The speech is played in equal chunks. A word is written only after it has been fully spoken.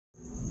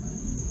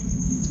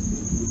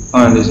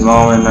on this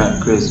moment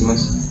at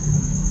Christmas,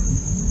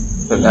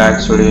 but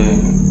actually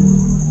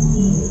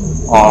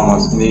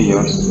almost New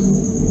Year's.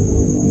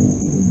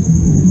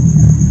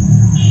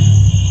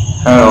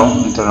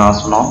 Hello,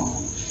 International,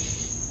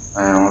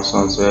 and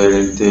also the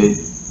LNT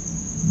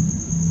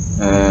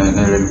and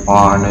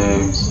LN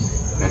names,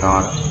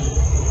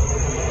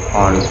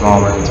 on this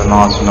moment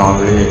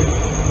internationally.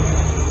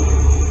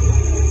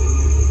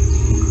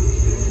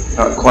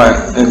 Not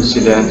quite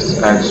incidents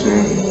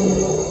actually,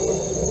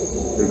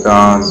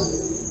 because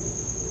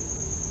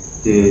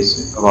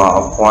this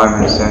about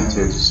appointment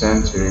century to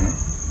century.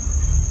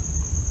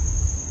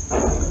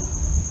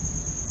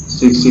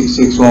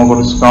 6661 for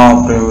the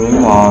scout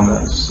premium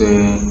on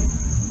saying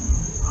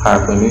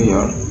Happy New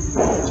Year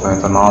to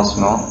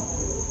International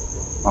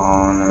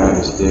on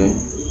this day.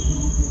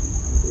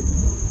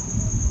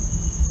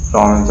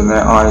 From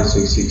Internet ID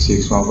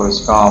 6661 for the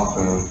scout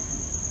premium.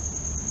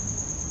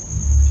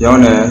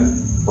 Fiona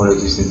for the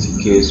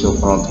distant case of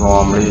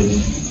SUPRANATURAL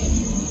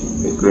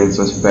the great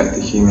suspect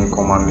the human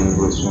commanding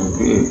was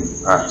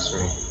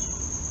actually.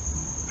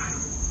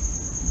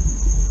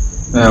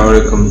 Now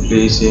we're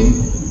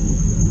completing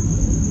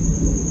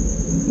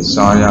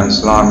Isaiah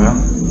Islamia,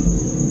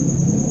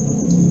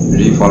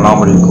 ready for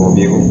numbering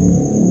Kobigo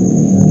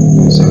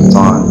at the same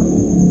time.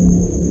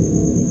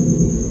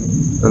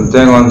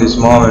 Content on this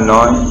moment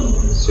now,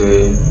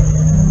 say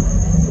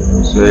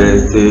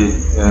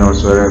the and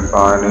also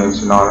verify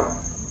names now.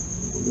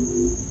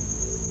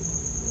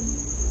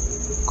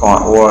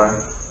 Can't worry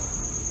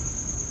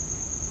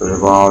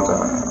about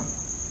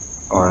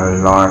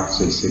on live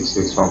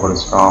 6661 for the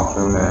scarf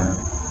and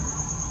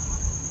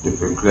the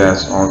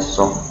progress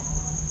also.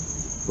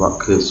 What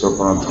case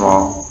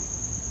SUPRANATURAL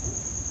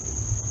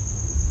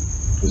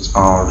is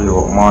already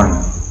what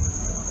money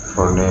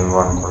for name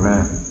one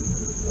Cornel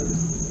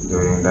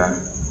doing that.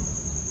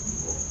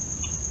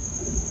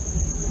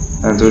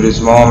 And to this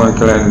moment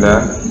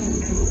calendar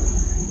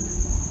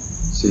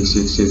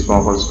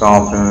 6661 for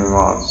sculpting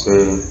about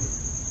saying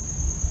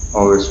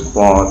always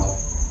support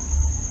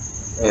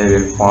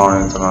Alien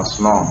Foreign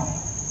International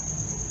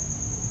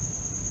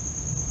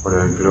for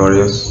their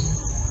glorious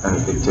and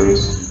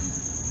victories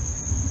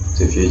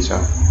the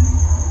future.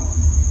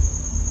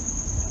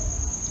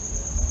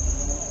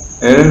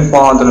 Alien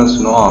Foreign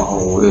International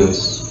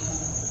always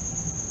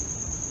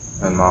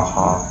in my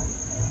heart,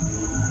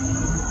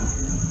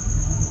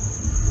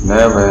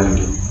 never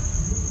ending,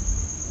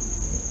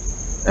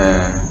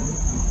 and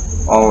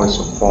always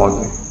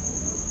supporting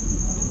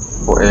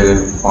for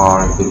alien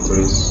foreign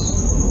victories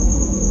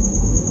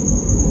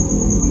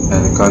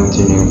and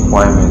continuing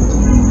employment.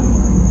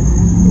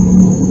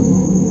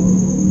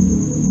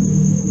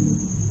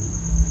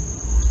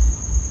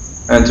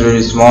 And through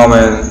this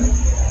moment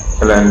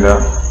calendar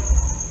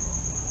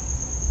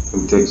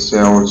we take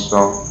care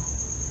also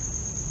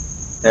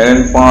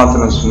alien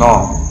partners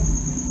now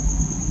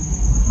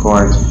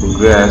going to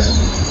progress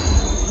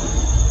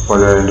for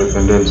their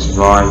independence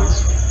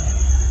rights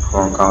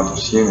from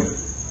countries human.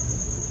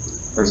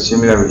 It's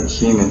similar with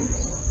human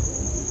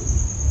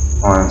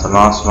or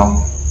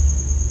international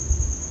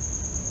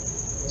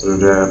through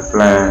their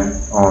plan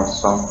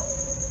also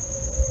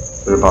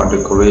about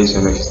the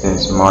creation of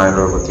extensive mind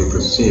over to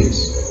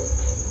proceeds.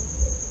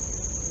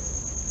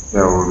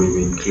 There will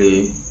be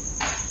clear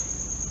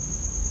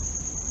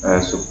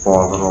and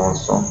supported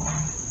also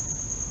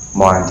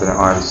by the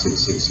ID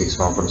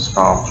 6661 for the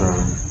sculpture.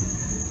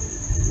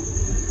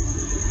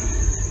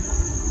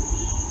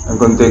 I'm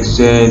going to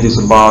say this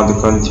about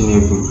the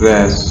continued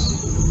progress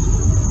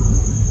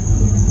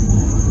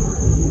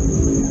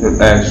that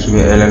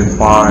actually alien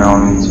fire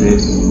on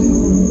interest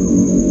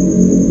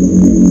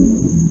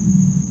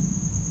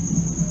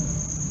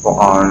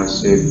for our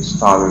received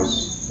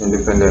status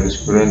independence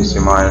currency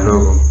my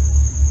logo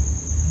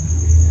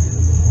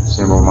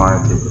symbol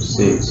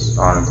 96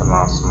 are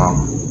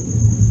international.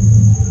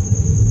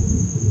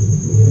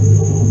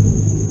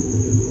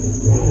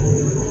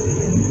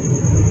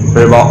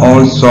 But about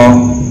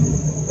also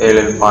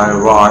alien fire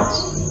rights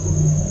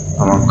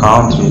among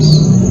countries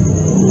in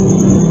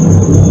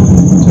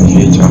the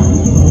future.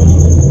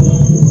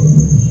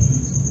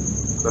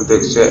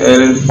 Context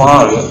alien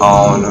fire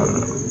on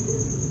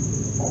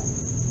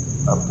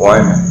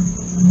appointment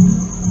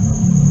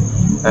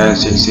and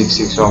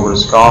 666 over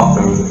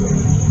sculpting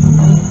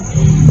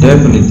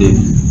definitely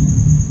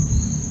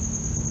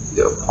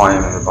the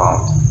appointment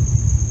about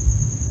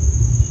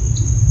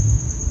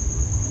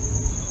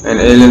an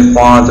alien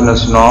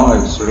partners now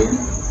actually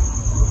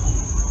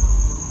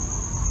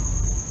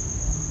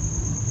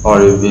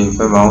or being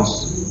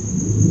famous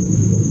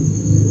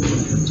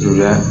through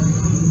that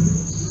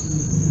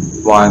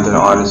while the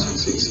order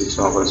 666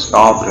 over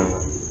sculpting.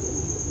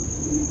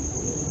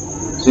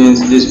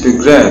 Since this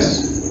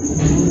progress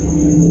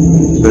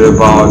to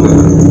about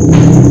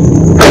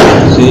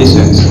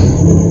seasons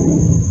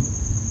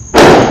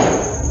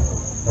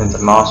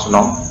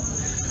international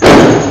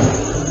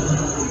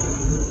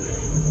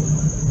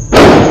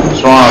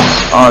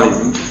trust Ali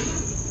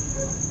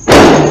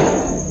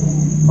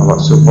about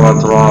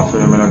SUPRANATURAL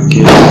phenomenon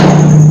case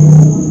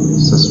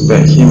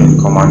suspect him in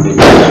commanding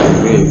military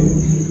grade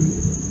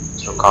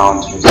through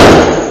countries.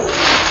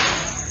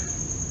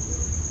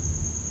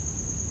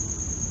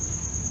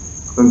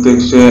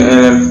 Context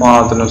Ellen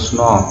Father's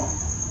law.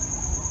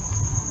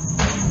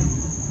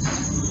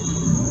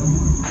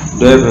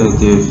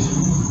 Definitive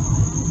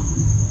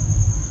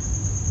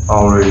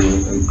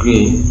already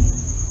agree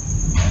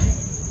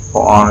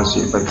for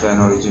ownership patent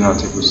original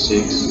type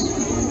 6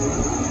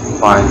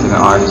 find in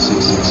ID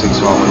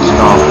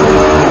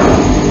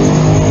 6661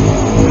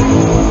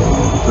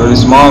 so the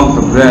small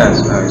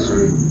progress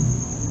actually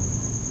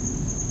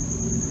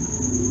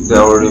they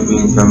already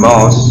being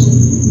famous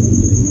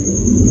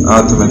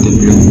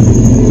automatically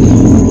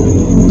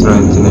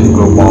TRINITY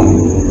global.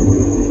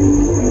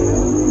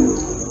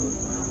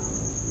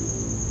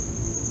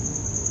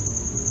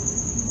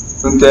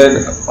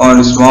 Contact on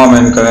the small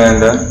man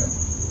calendar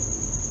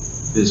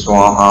this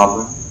one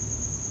happen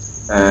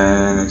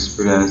and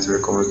experience the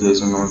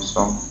communication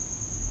also.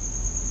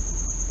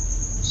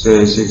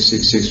 Say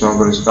 6661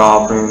 for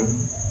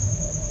stopping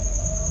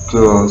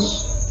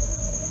girls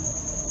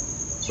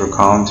through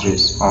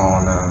countries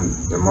on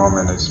the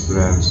moment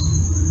experience.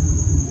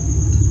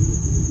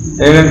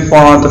 Alien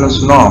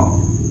Father's law.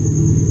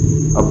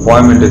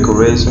 Appointment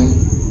decoration,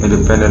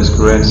 independence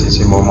currency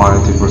symbol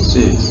multiple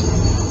 6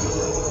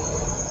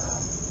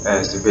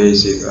 as the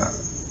basic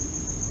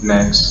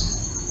next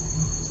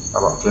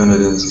about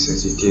fenonemon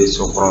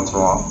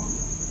SUPRANATURAL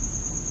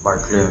by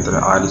claiming that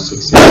the ID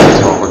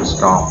 66 over the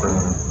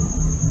scarping.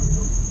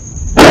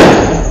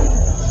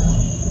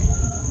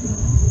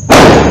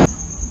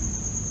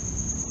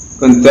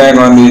 Contact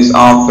on this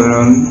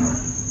afternoon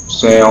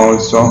say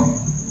also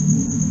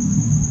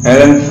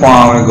Ellen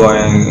found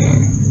going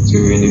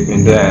to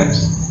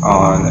independence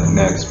on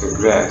next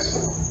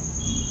progress.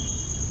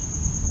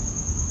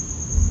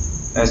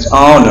 As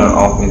owner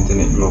of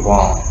Internet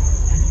Global,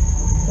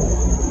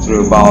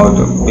 through about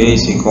the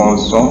basic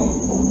also,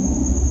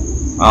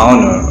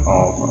 owner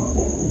of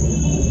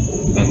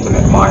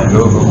Internet My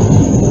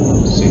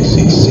Logo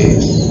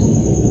 666.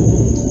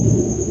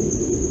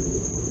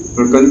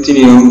 We'll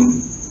continue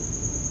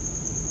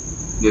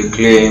the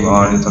claim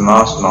on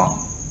international,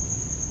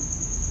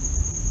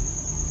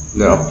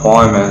 the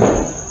appointment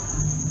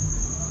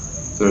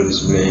through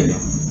this millennium.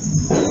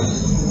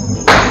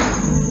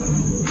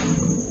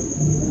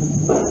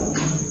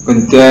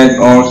 Contact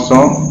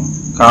also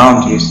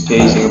countries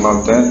chasing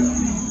about that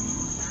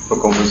for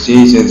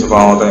conversations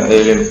about the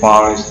alien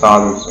foreign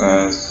status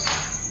as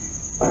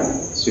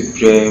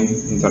supreme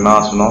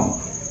international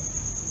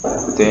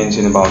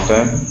attention about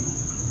that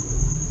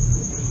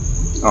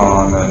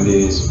on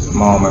this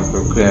moment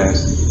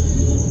progress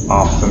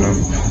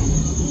afternoon.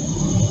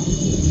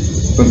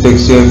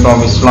 Context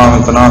from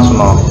Islam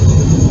International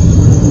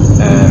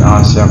and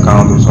Asia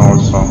countries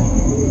also.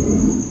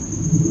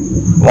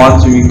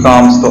 Once it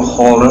becomes the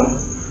holder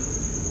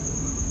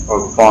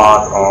or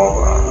part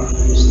of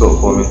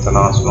Stockhome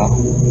International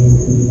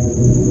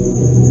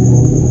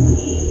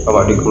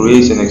about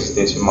decoration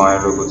extension my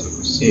logo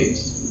type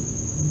 6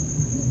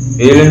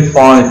 alien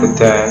foreign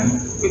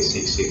patent with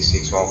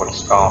 6661 for the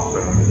scarf.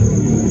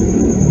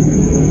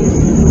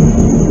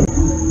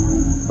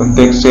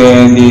 Context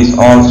is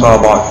also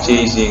about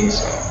chasing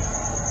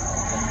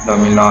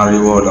nominal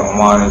reward of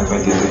money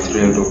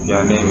 23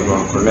 Rupiah name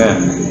on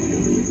Cornel.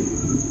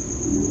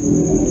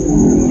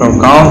 From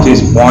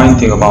countries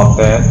pointing about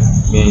that,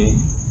 meaning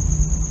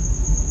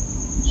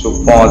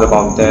support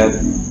about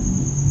that,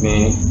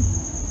 meaning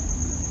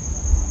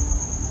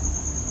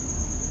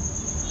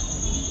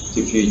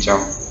the future.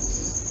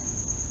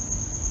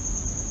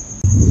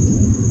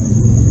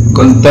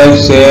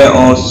 Context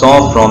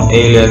also from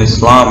alien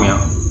Islamia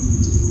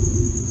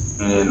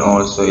and then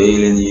also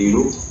alien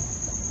Europe.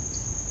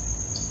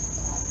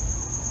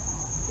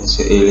 It's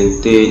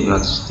alien state,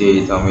 not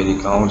state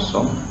America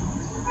also.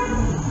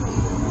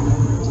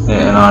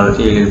 And another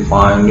alien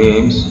fine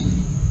names,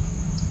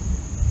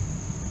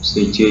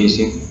 stay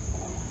chasing,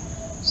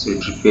 stay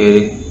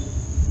preparing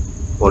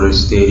for a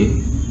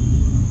steady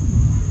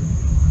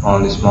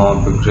on this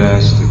moment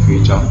progress to the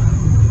future.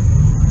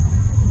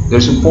 Their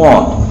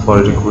support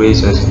for the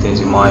decoration assistance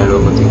in my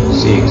logo type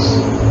 6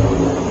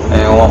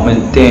 and what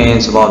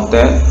maintains about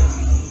that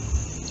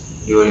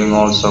during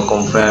also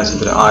conference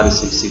into the ID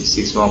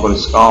 666 Mongol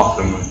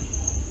scarfing.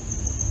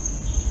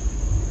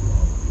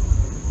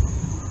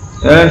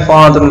 And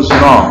Father's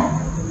law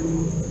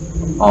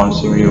on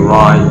similar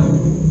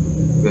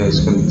right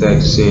based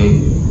context say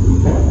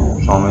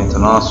from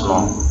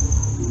international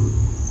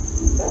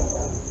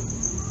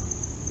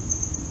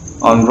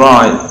on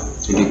right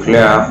to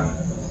declare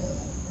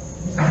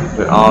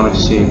the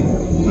ownership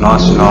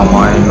national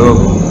mind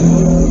logo.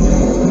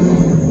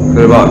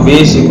 But about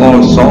basic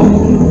also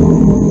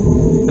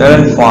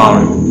parent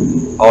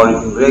farm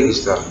already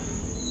registered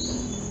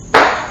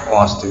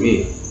wants to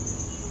be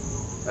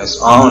as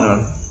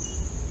owner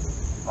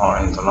or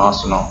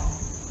international.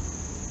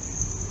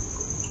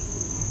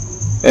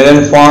 And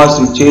then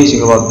fast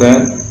chasing about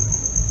that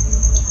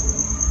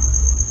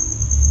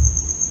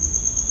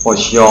for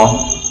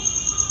sure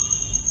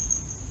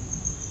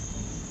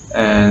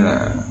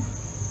and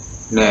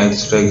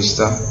next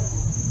register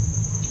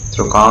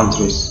through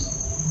countries.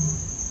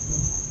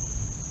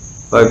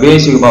 By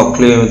basic about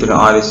claiming to the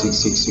ID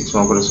 666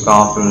 Mongol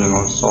scaffolding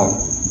also,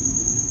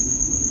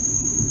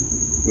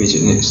 which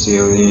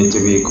still need to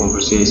be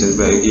conversations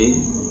back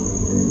again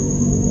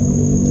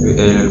with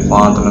alien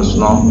partners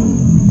now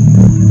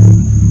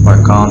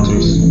by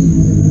countries.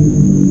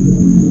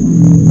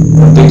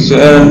 It takes the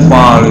alien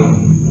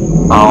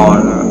filing our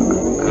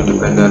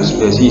independent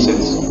species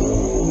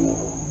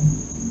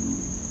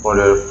for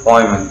their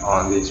appointment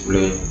on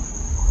display.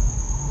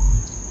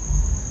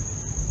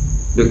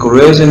 The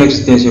Croatian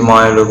extension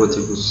mine logo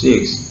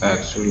 6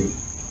 actually,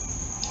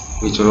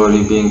 which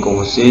already been in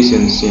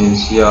conversation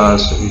since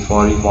years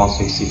before Irwan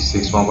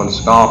 666 Mongol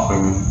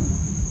scarfing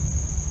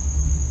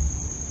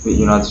with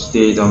United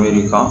States of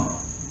America,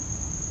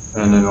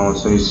 and then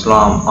also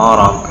Islam,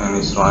 Arab and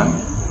Israel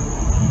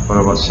for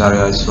about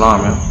Sharia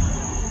Islam,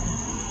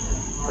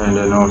 and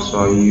then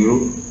also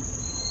EU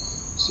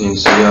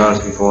since years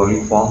before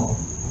Irwan,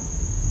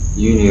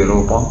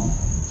 Europa,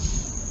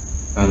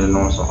 and then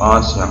also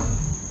Asia.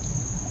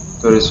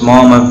 To this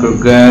moment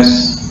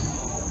progress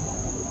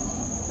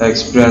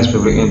experience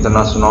public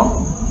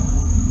international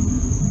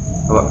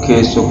about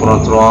case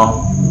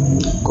supernatural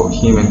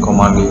human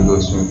commanding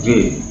those who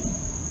agree.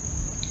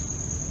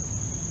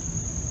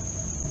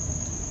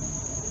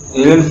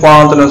 Alien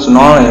found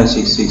international and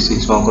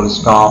 666 Mongol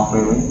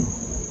scarfing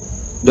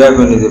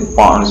definitely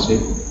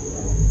partnership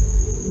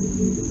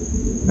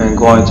and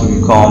going to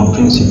become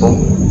principal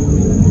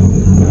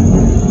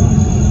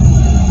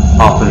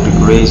after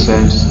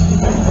declarations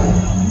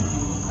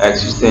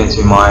existence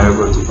in my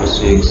logo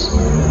 6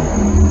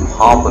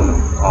 happen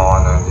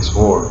on this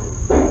world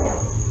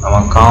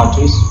among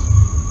countries,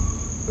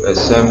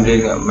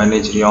 assembling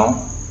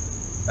managerial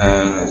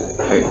and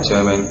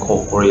German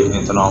corporate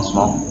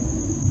international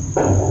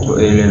to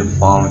alien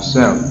farm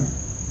itself,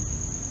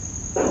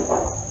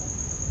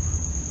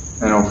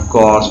 and of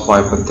course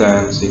by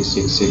patent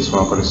 666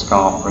 Mongol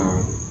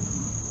scarfing.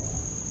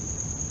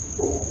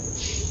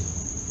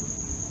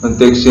 And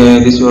this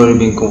has already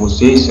been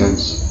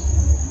conversations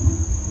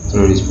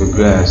through this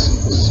progress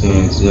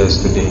since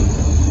yesterday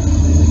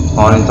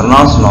on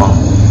international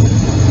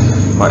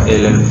by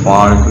alien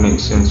fire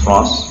connection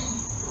trust,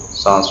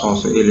 such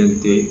also alien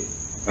T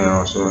and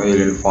also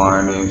alien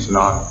fire names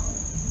now.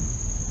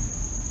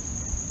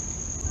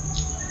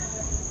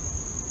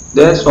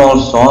 That's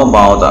also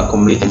about a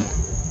Committe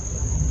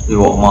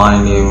reward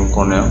money named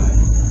Cornel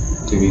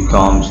to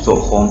become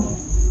Stockhome,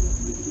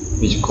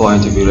 which is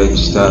going to be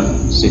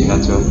registered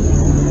signature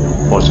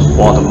for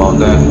support about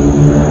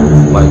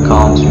them by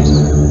countries.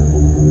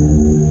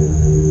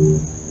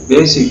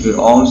 Basically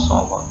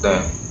also about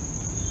them.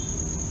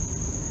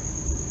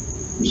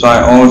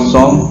 Besides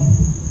also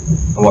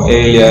our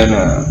alien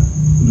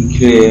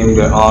reclaim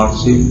their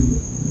ownership,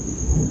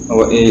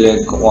 our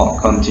alien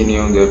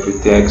continue their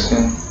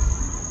protection,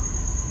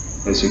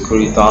 the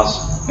Securitas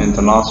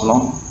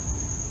International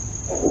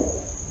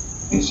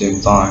in the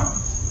same time.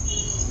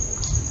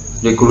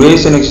 The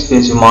Croatian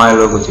extension mine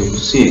logo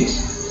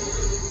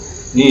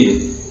 6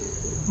 needed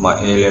by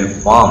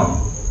alien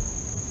farming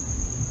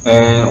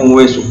and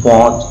always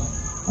support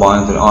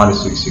by the other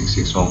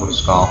 666 Mongol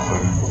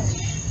scarfing.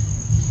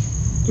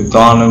 The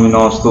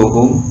nominal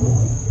Stockhome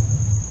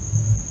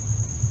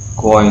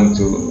going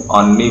to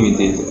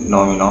unlimited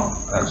nominal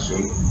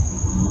actually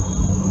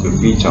to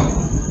feature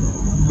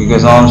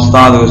because our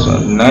status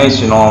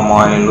national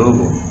mine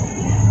logo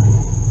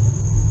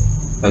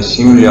as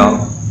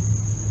SIMMILIAR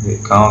the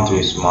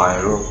country's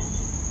mine logo.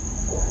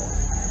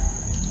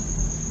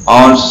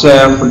 Our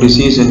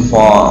self-decision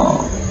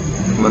for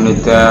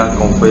monetary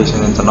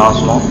confession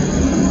international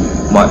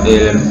by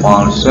alien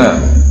farm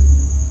self,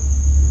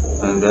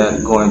 and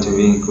then going to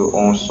be include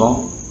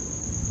also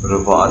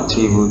reward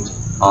attribute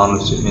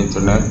ownership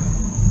internet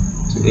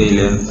to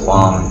alien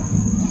farming.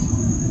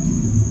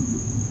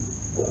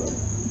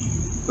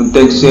 The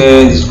text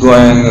is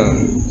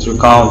going to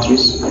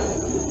countries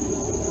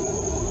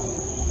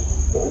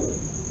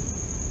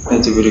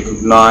and to be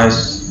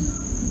recognized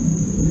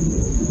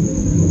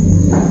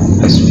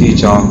as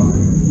future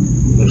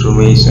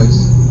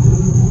informations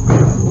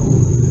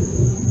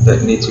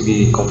that need to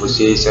be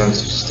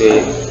conversations to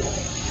stay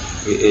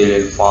with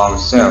alien farm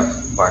itself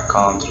by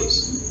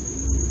countries.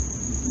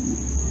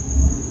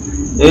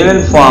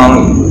 Alien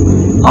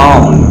farm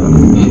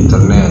on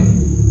internet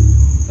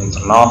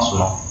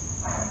international,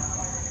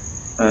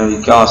 and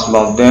because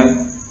about that,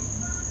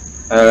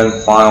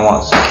 alien farm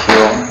was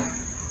secure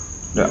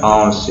the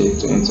ownership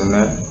to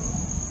internet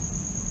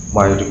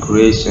by the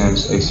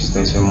creation's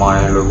existential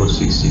mine logo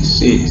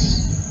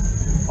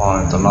 666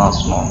 on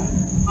international.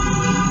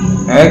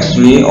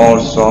 Actually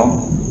also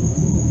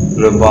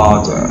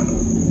about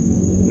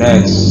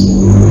next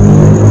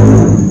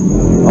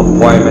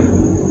appointment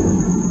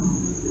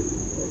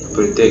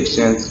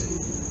predictions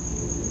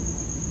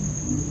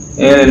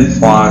alien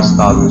fire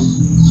status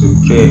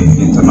supreme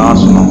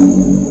international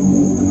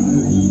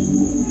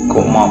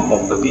command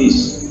of the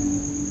peace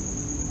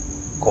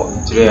called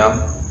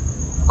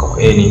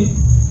any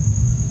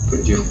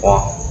Côte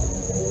d'Ivoire,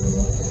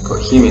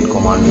 Committe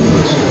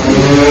commanders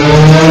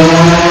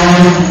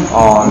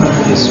on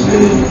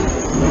display.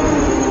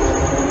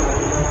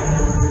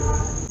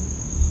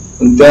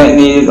 And that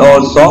needed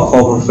also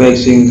for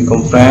perfecting the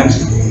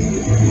conference,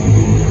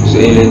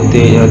 the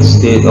United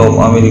States of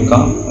America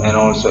and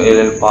also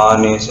Alien Power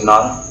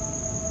National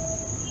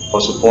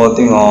for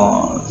supporting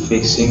or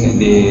fixing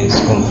this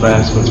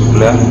conference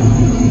particular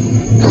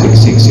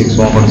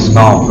 6661 for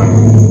discovery.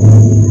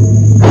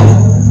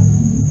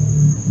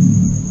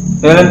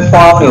 Alien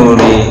Power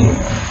already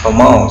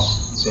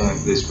promotes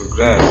this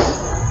progress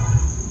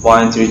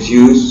by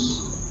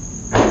introduce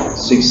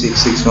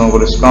 6661 for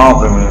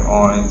discovery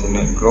on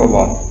Internet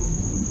Global.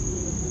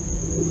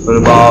 For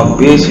about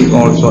basic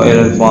also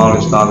Alien Power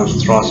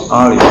established trust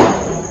earlier.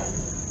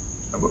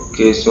 About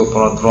case of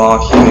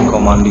supernatural human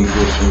commanding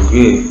person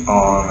grade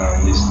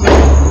on this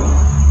day.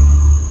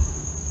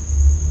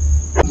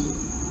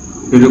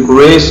 The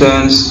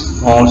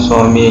decorations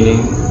also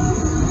meaning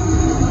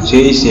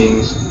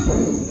chasing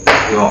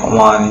your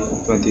money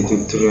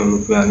 22 trillion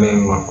Rupiah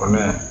name or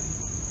Cornel.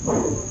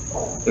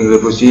 In the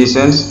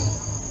positions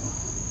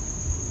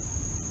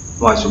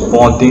by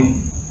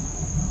supporting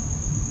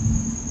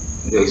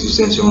the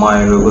existence of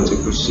my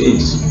robotic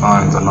proceeds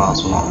are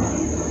international.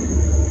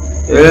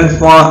 Alien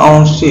Power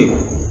ownership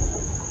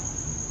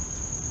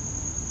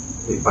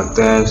the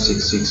patent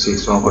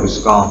 6661 for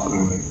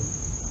discovery.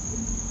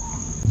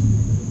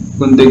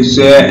 Context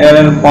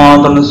Alien Power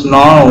international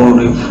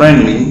already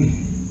friendly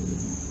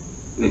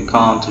the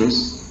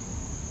countries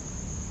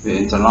the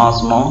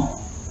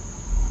international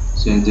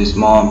since this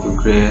month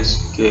progress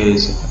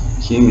case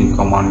human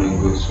commanding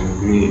goods in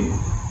grade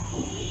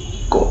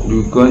got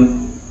du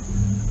gun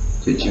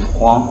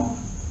HOLYSPIRIT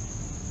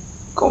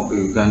got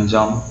the gun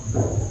jump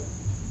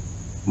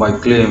by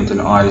claim to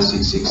the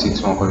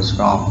I-6661 for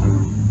discovery.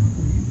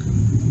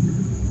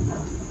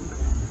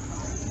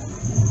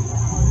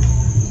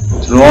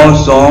 So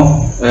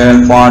also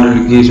Alien Power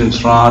delegation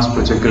trust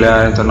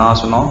particular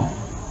international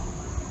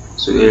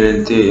so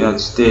United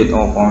States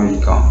of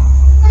America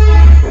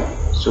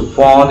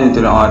support into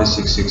the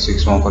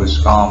I-6661 for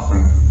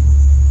discovery.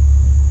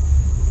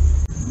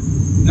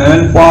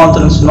 Alien Power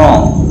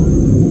international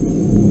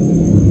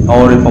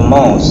already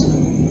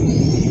promotes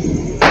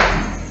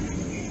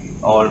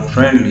all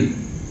friendly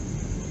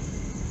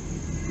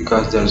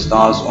because there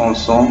starts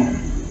also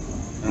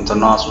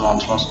international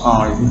trust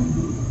army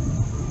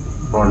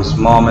for this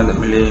moment the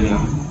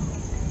millennium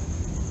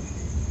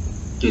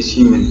is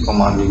human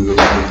commanding the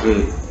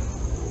country.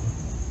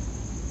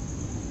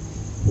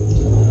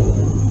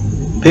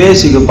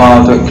 Basic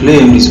about the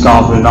claim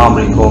discovery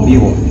numbering of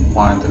people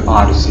find the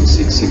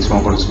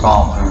R6661 for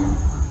discovery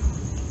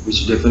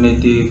which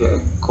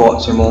definitive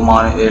code symbol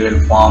money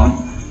alien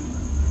farming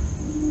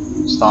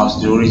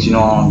starts the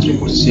original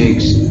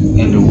 666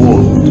 in the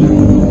world.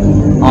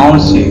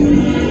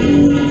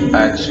 Ownership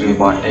actually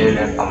by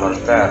Alien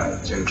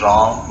American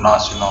General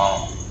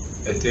National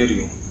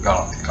Ethereum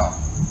Galactica.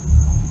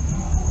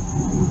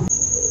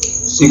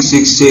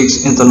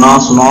 666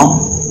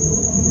 International,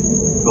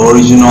 the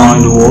original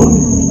in the world,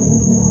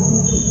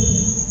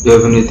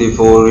 definitive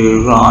for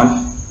real life.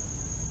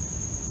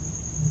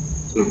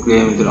 To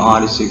claim the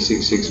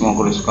R6661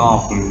 for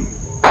discovery.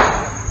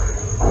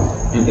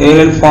 In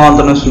Alien Power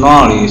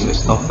international is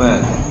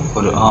estafette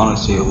for the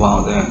ownership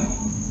about them.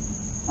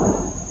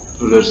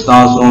 To the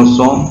stars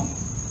also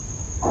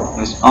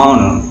as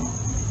honor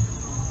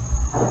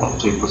of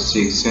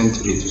 666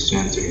 century to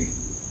century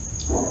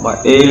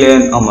by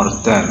Alien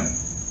American.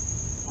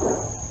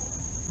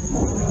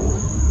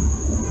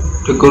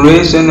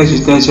 Decoration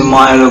existential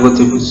mile logo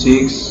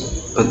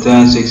 666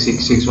 patent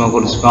 6661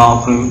 for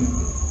discovery.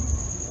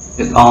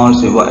 It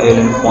ownership by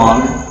Alien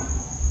Power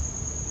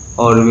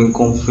or being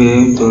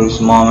confirmed to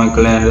this moment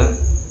calendar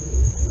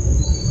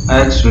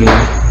actually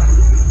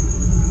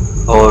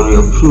or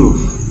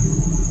approved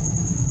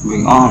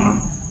being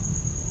honored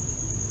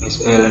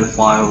is Alien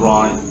Power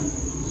right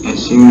and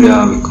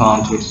similar with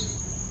countries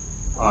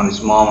on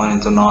this moment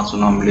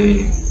international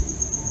millennium.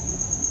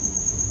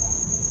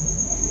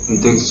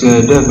 It takes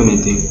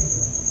definitive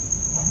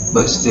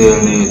but still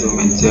need to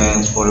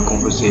maintain for the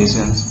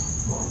conversations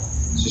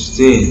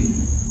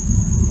sustain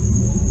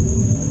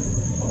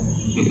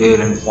with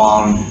Alien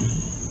Power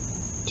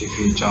to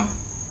future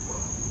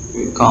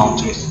with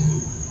countries.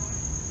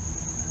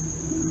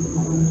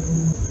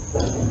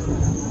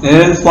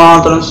 Alien Power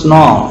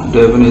international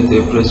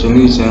definitive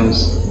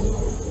resolutions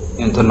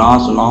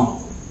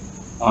international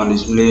on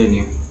this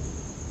millennium.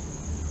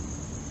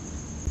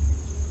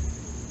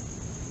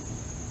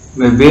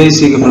 The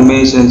basic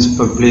information is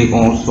public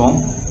also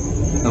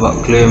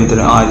about claiming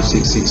the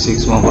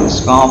I-6661 for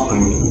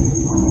discovery.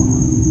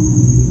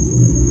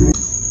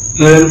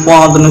 Alien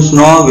Power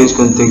international which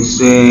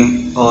context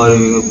or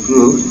being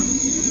approved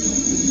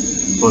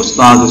for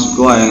status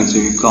quo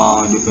to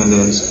become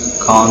independence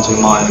country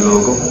my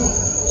logo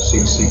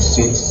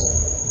 666.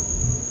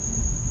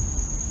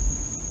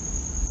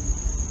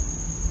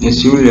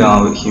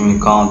 SIMMILIAR with human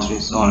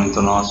countries on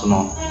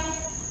international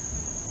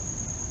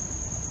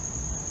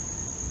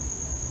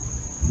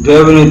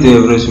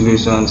definitive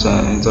resolutions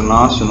and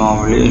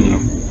international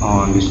millennium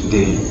on this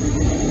day.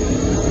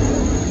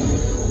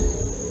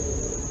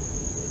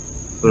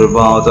 For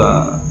about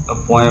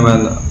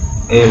appointment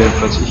alien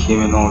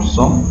human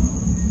also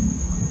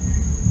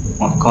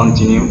will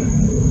continue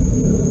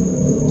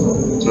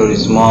to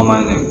this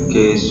moment in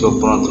case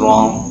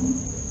SUPRANATURAL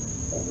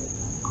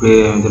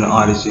claimed in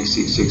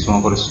ID666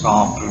 for the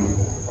staff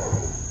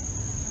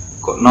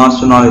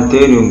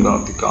nationalitarium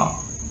galactica.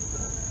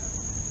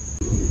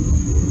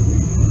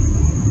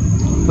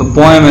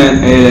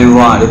 Appointment alien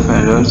right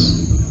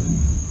defenders,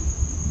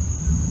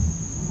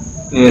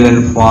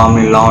 alien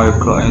family law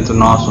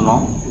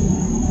international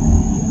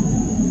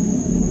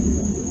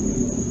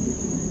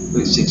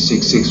with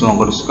 666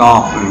 for the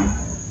staff.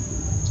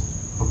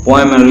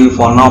 Appointment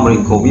reform number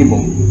in Covibo.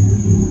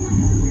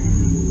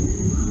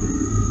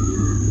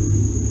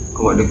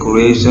 Cover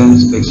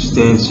decorations,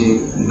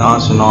 extensive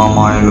national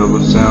mind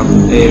logo self,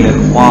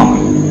 alien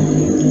family.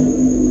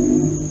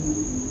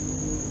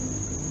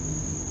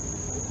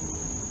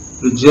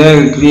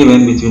 Reject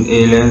agreement between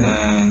alien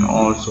and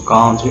also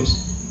countries.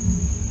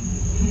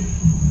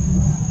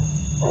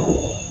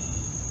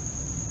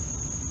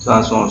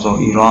 That's also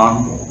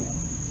Iran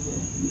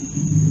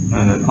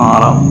and then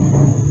Arab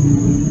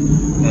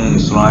and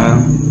Israel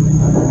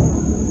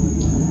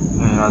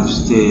and United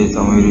States,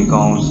 America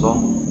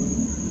also,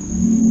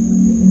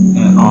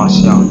 and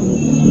Asia,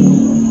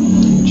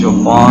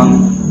 Japan,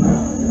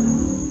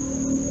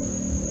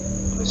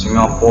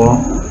 Singapore,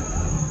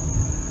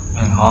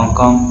 and Hong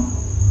Kong,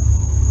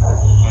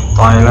 and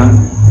Thailand,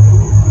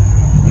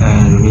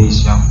 and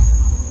Indonesia.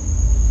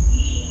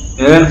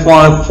 Alien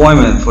for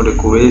appointment for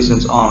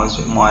decorations honors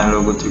in my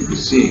logo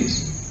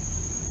 666.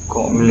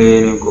 Got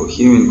millennium, got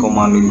human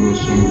commanding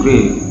goes in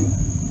Greek,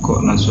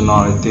 got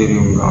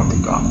nationalitarium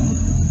galactica.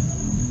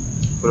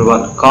 What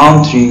about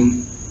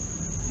country,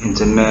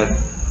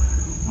 internet,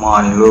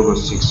 my logo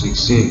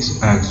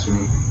 666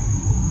 actually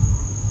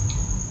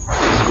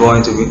is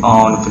going to be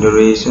on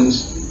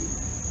federations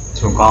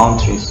to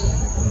countries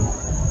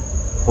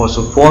for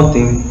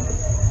supporting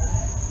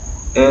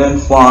and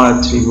for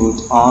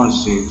attribute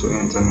ownership to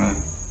internet.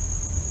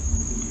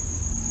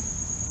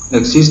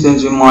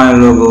 Existence in my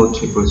logo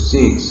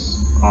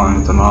 666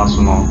 on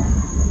international.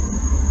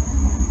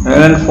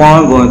 And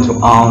for going to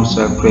own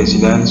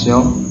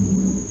self-presidential,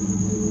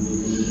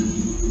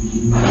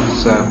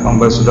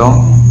 self-ambassador,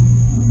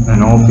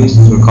 and office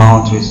to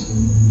countries.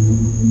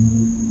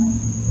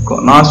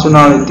 Got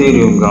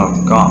nationalitarium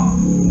galactica.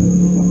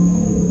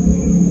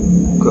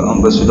 Got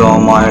ambassador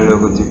my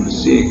logo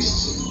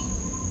 666.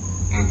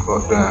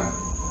 Got that.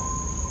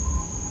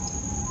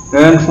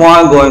 And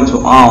for going to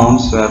own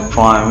self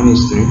prime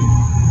ministry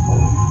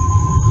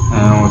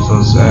and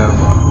also self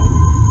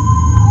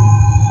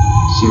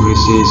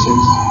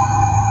civilizations,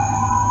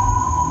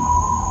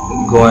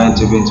 going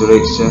to be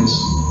interactions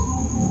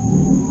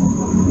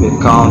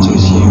with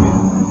countries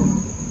human.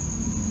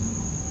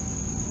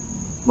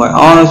 By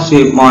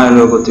ownership my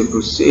logo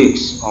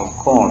 666 of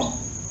course,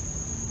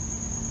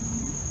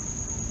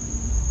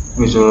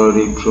 which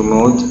already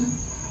promoted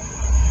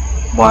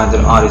by the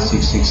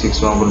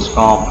ID666 numbers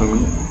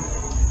company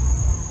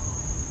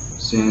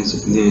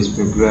since this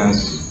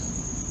progress.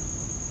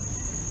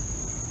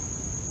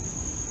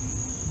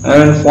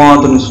 And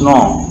fountains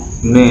know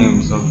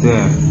names of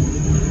them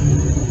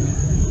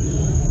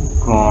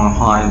on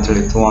high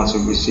intellectual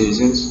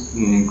civilizations,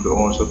 include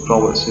also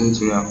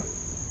Presidentil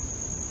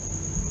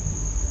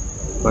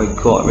by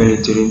God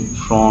military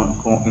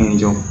front, God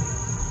angel,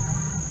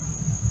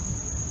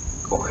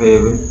 God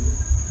heaven,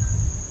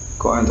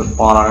 God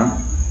enterprise,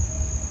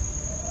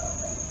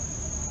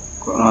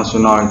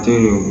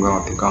 nationalitarium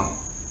galactica.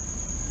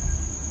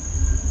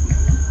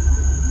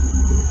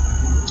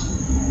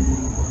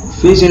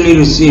 Officially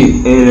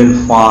received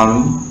alien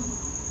family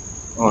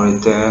or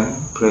retail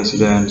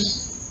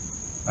presidents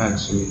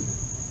actually.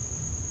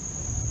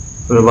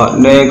 For about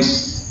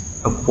next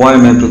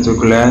appointment to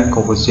declare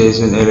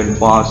conversation alien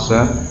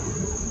family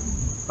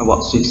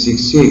about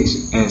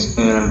 666 as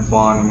alien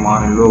family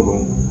money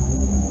logo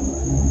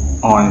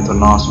or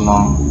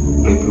international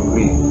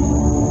republic.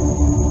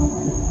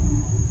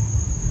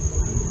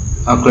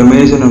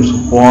 Acclamation and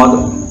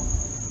support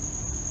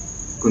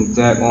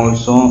contact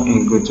also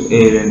include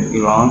alien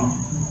Iran,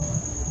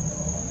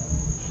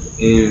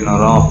 alien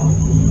Arab,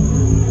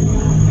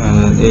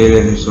 and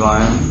alien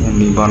Israel and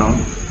Lebanon,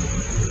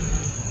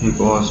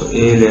 and also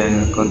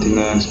alien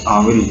continents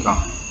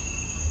America.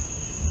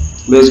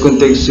 Based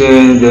context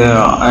saying there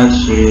are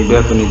actually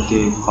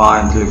definitive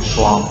high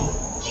intellectual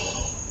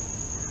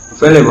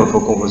available for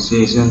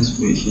conversations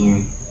with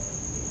human.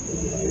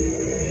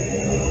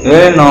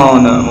 And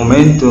on the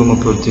momentum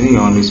opportunity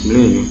on this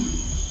millennium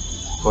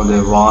for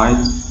the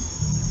right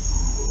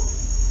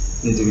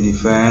into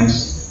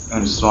defense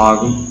and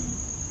struggle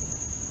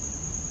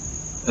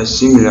as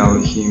similar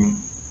with human.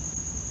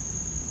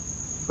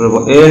 For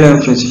about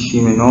alien French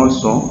human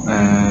also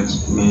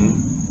as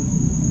meaning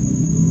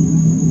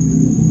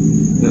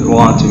that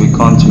want to be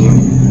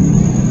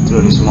continued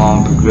through this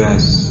long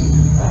progress.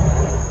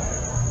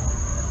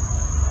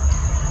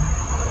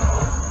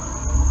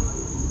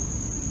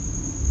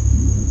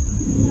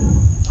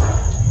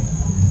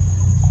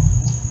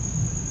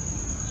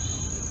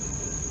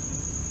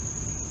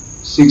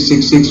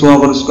 666 1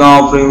 for the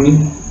sky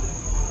family.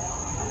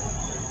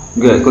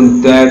 Get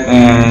contact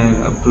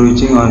and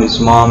approaching on this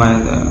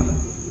moment,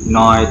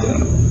 night,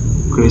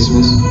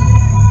 Christmas,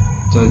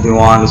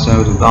 21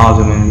 December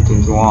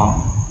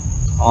 2021,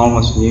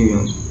 almost New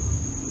Year's.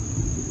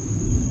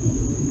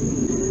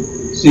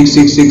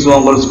 666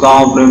 1 for the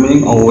sky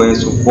family.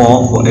 Always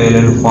support for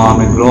alien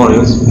family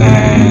glorious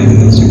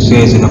and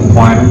success in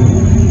appointment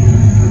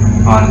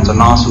on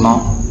international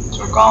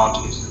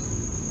countries.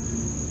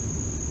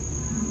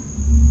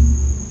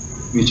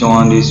 Which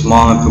on this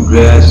moment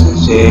progress and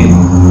say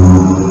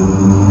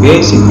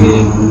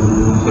basically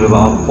for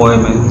about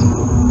appointment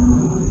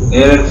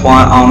alien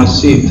find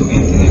ownership to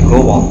internet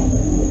global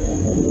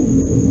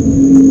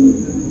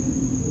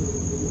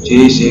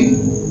chasing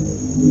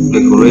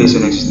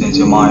decoration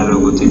existential mind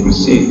robotic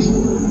 6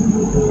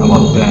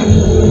 about that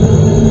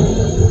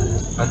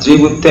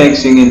attribute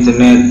texting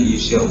internet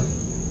user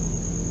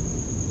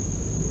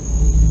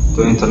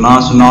to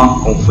international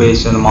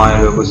confession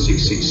mind robot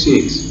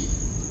 666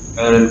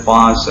 alien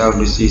find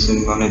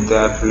self-decision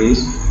monetary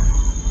police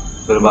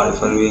for about the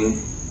following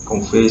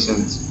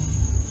confessions.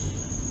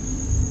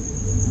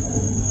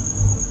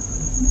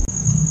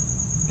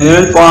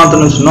 Alien find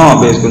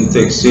international based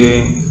context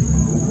say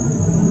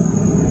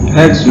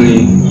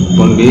actually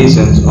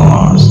conditions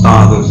or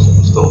status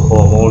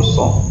Stockholme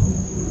also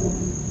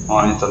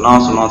on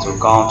international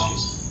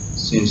countries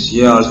since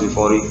years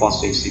before Reform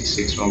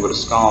 666 from the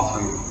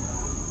Scotland.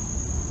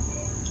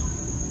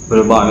 But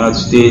about United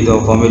States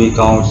of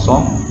America also,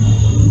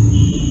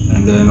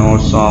 and then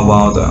also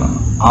about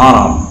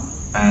Arab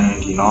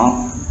and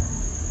Iran,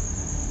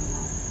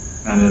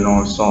 and then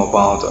also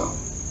about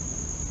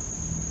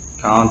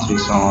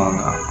countries on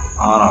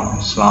Arab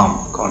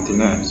Islam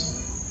continents,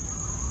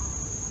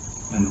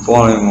 and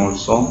following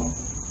also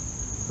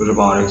with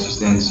about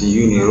existence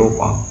in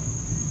Europa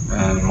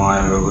and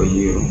mine over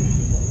Europe.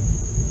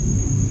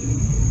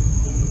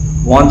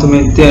 Want to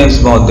make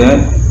text about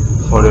that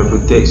for the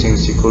protection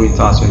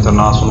Securitas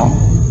International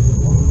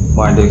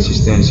by the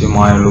existence in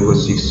my logo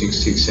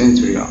 666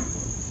 century.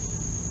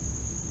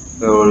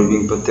 They were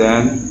being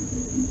pretend,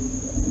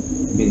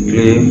 being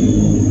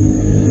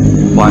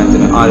claimed by the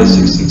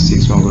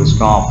RS666 Mongols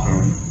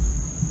Government,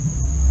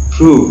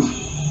 proved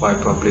by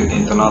public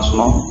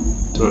international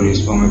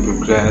tourist movement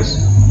progress,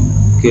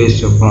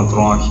 case of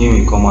Supranatural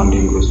Human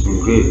commanding goes to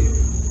great,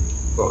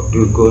 got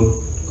do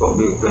good, got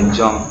big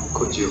Benjam,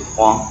 got you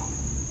Juan.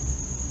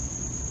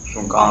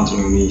 From country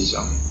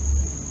Indonesia.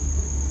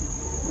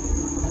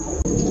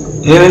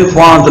 Alien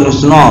Fund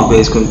International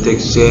based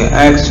context say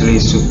actually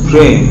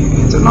supreme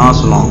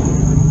international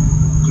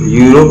to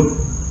Europe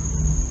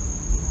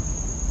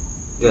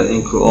that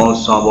include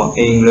also about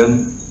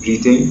England,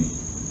 Britain,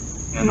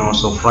 and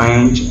also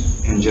French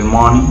and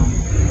Germany,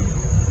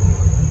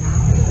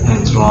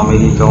 and through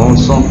America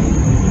also,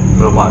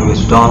 about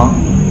US dollar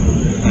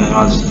and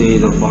United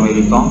States of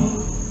America.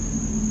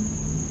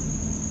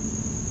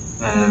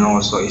 And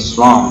also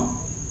Islam,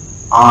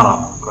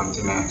 Arab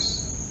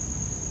continents,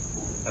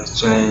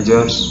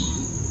 exchangers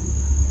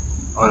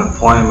or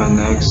appointment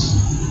next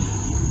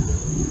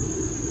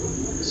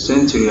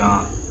century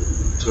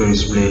to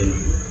display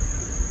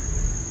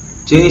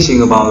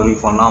chasing about the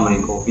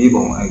phenomenon of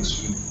people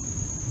actually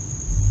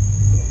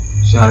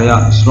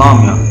Sharia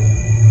Islamia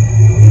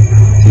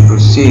people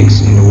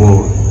 6 in the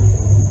world.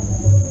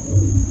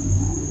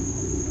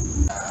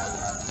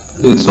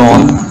 It's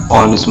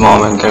on this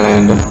moment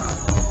calendar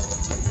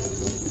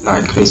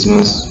like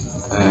Christmas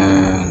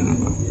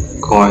and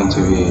going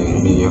to be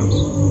New Year's.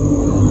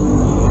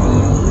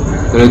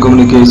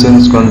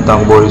 Telecommunications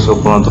contact bodies of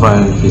Supranatural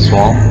and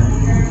visual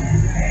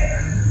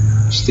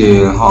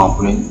still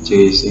happening,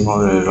 chasing on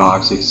the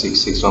live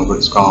 666 on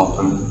its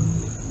happening.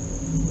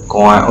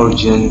 Quite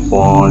urgent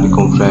for the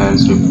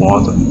conference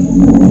report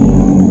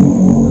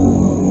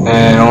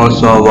and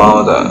also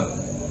about the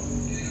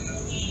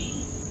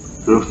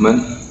improvement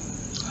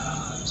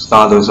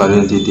status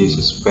identity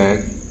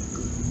suspect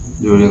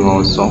during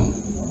also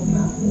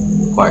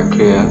quite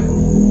clear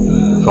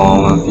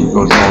from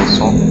people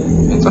also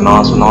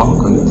international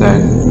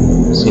contact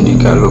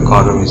syndicate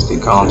local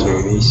domestic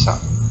country visa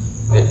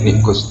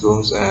ethnic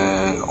costumes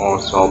and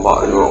also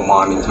about your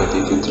money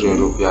 22 Triliun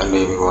Rupiah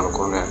name Irwan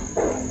Cornel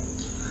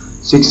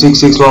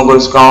 666 local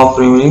scout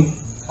premium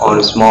on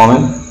this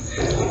moment.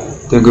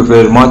 Thank you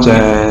very much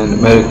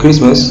and Merry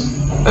Christmas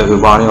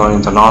everybody on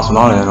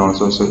international and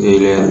also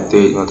alien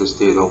state of the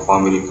state of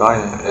America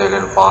and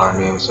alien foreign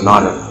names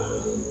another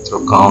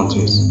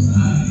countries.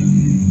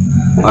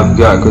 I've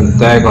got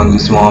contact on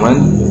this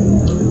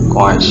moment,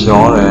 quite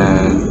sure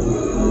and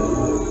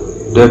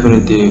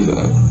definitive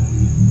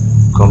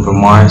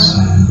compromise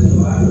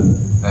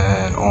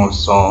and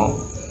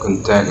also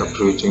contact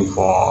approaching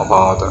for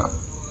about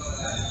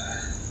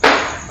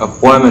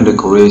appointment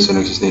decoration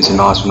existence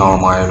national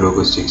my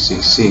logo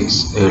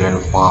 666 alien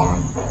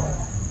farming.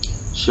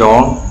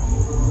 Sure,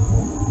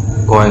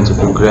 going to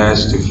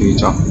progress to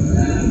future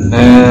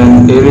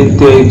and alien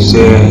takes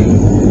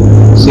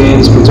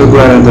since Peter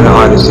Grant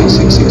and the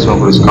 666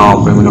 over the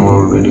scout criminal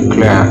already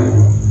declared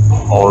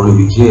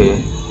already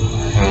began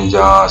and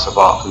just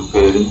about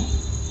preparing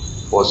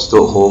for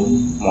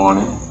Stockhome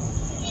morning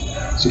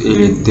to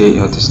elite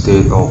the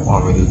state of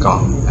America,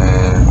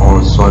 and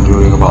also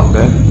during about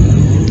that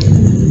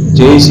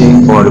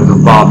chasing for the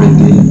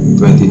probability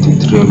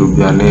 22 trillion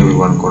Rupiah name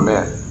Irwan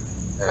Cornel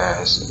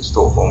as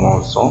Stockhome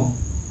also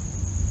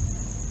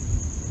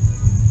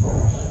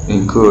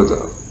incurred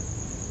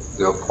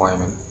the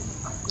appointment.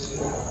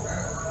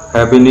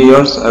 Happy New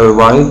Year's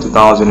everybody,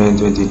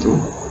 2022,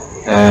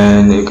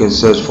 and you can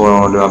search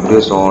for the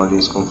updates on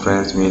this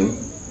conference meeting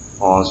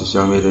on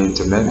social media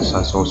internet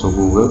such also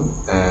Google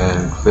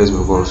and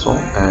Facebook also,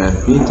 and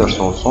Pinterest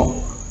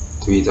also,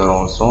 Twitter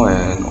also,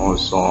 and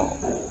also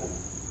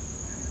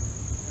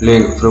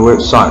link for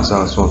websites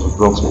such as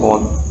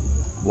Blogspot,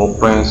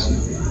 WordPress,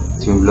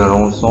 Tumblr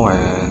also,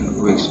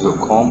 and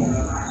Wix.com,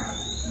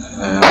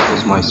 and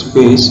it's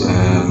MySpace,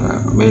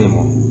 and many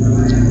more.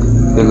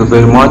 Thank you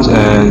very much,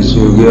 and see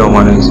you again on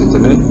my next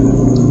internet.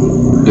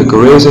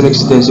 Decoration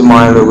extension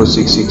my logo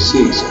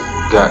 666.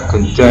 Got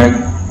contact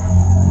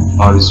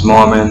on this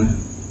moment,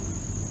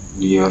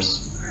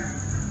 years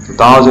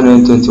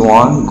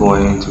 2021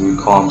 going to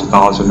become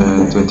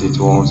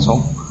 2022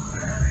 also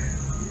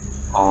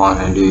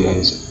on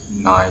this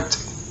night.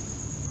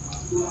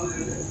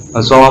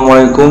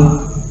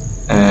 Assalamualaikum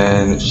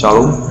and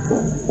Shalom,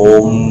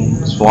 Om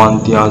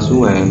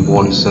Swantiasu and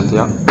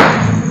Bodhisattva.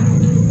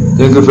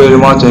 Thank you very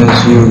much, and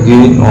see you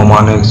again on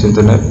my next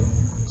internet.